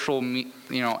social,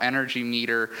 energy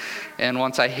meter, and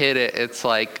once I hit it, it's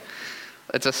like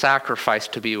it's a sacrifice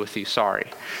to be with you. Sorry.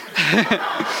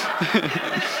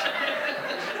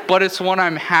 But it's one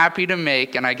I'm happy to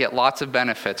make, and I get lots of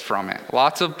benefits from it.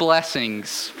 Lots of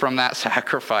blessings from that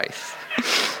sacrifice.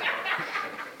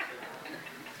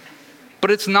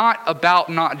 But it's not about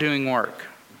not doing work.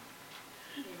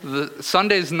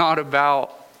 Sunday's not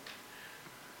about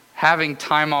having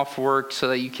time off work so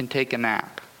that you can take a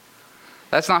nap.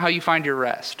 That's not how you find your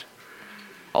rest.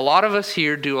 A lot of us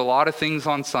here do a lot of things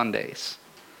on Sundays,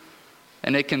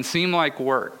 and it can seem like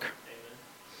work.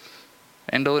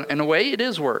 And in a way, it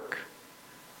is work.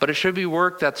 But it should be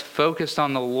work that's focused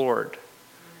on the Lord.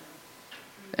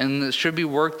 And it should be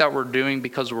work that we're doing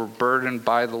because we're burdened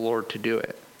by the Lord to do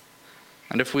it.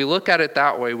 And if we look at it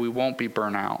that way, we won't be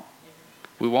burnt out.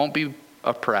 We won't be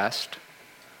oppressed.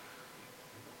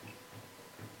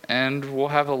 And we'll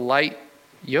have a light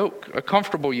yoke, a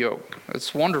comfortable yoke.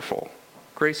 It's wonderful.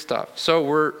 Great stuff.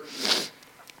 So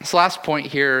this last point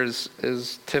here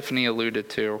is Tiffany alluded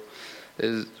to,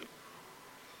 is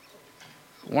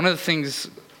one of the things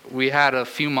we had a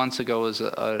few months ago was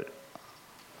a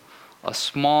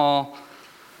small,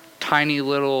 tiny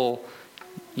little,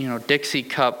 Dixie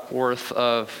cup worth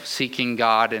of seeking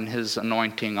God and His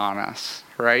anointing on us,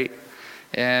 right?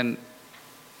 And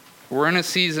we're in a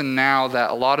season now that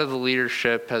a lot of the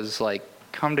leadership has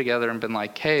come together and been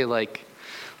hey,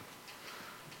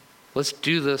 let's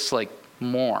do this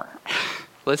more.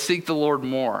 Let's seek the Lord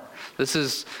more. This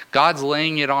is God's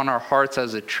laying it on our hearts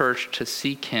as a church to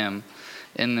seek Him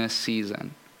in this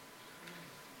season.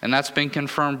 And that's been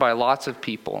confirmed by lots of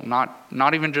people,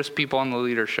 not even just people on the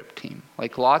leadership team.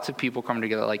 Lots of people come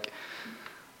together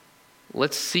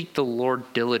let's seek the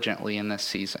Lord diligently in this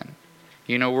season.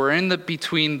 We're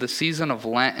between the season of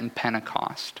Lent and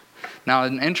Pentecost. Now,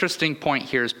 an interesting point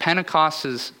here is Pentecost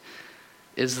is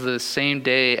the same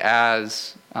day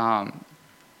as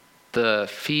the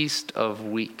Feast of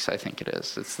Weeks, I think it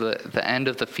is. It's the end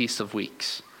of the Feast of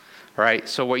Weeks, right?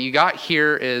 So what you got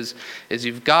here is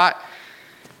you've got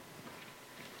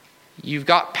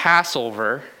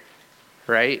Passover,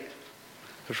 right?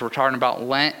 Which we're talking about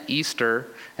Lent, Easter,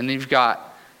 and then you've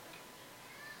got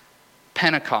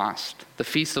Pentecost, the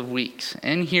Feast of Weeks.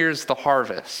 And here's the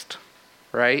harvest,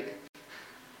 right?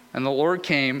 And the Lord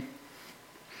came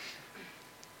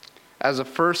as a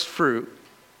first fruit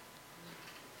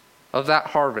of that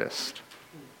harvest.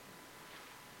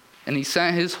 And He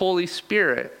sent His Holy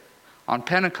Spirit on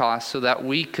Pentecost so that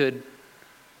we could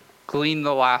glean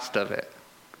the last of it.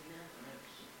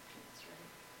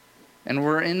 And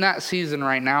we're in that season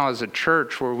right now as a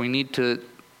church where we need to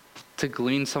to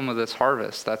glean some of this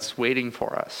harvest that's waiting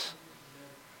for us.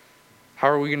 How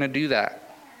are we going to do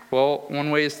that? Well, one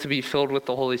way is to be filled with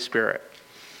the Holy Spirit.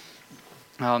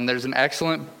 There's an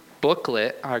excellent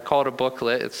booklet. I call it a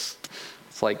booklet. It's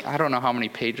like, I don't know how many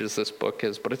pages this book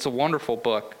is, but it's a wonderful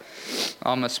book.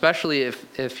 Especially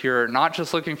if you're not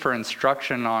just looking for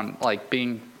instruction on like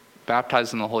being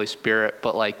baptized in the Holy Spirit,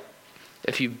 but like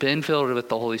if you've been filled with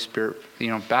the Holy Spirit,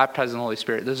 baptized in the Holy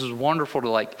Spirit, this is wonderful to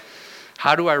like,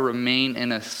 how do I remain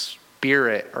in a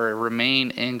spirit or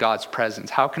remain in God's presence?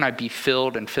 How can I be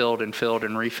filled and filled and filled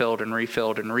and refilled and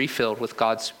refilled and refilled with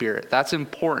God's Spirit? That's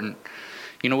important.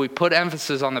 We put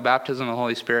emphasis on the baptism of the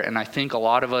Holy Spirit, and I think a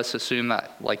lot of us assume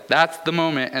that, like, that's the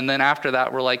moment, and then after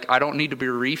that, we're like, I don't need to be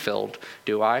refilled,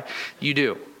 do I? You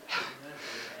do.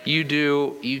 You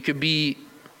do. You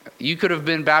could have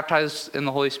been baptized in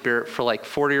the Holy Spirit for like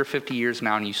 40 or 50 years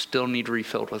now, and you still need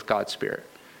refilled with God's Spirit.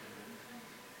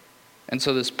 And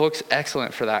so this book's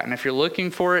excellent for that. And if you're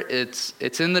looking for it,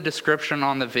 it's in the description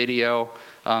on the video.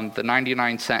 The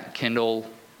 99-cent Kindle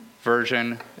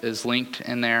version is linked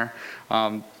in there.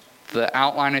 The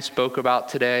outline I spoke about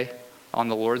today on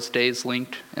the Lord's Day is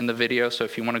linked in the video, so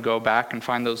if you want to go back and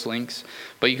find those links.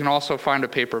 But you can also find a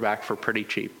paperback for pretty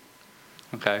cheap.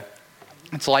 Okay?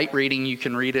 It's light reading. You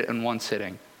can read it in one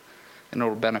sitting, and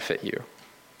it'll benefit you.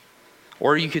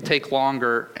 Or you could take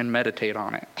longer and meditate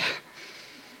on it.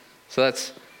 So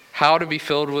that's How to Be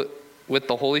Filled with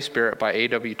the Holy Spirit by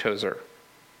A.W. Tozer.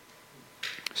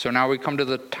 So now we come to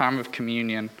the time of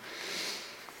communion.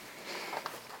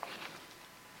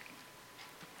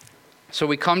 So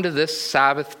we come to this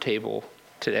Sabbath table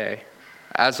today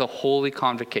as a holy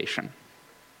convocation.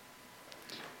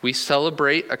 We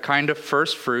celebrate a kind of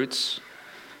first fruits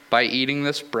by eating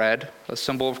this bread, a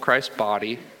symbol of Christ's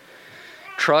body,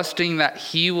 trusting that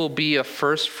he will be a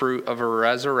first fruit of a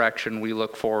resurrection we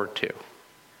look forward to.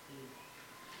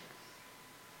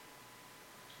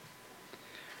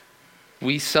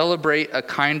 We celebrate a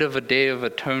kind of a day of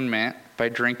atonement by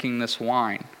drinking this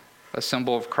wine, a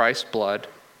symbol of Christ's blood,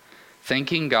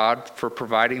 thanking God for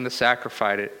providing the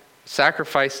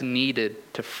sacrifice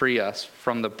needed to free us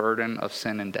from the burden of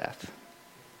sin and death.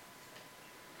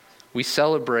 We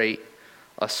celebrate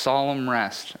a solemn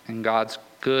rest in God's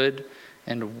good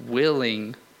and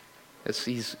willing.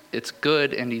 It's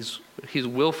good, and he's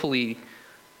willfully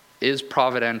is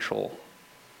providential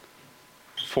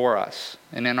for us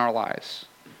and in our lives.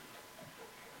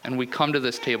 And we come to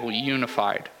this table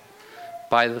unified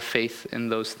by the faith in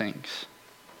those things.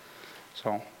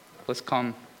 So let's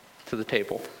come to the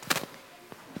table.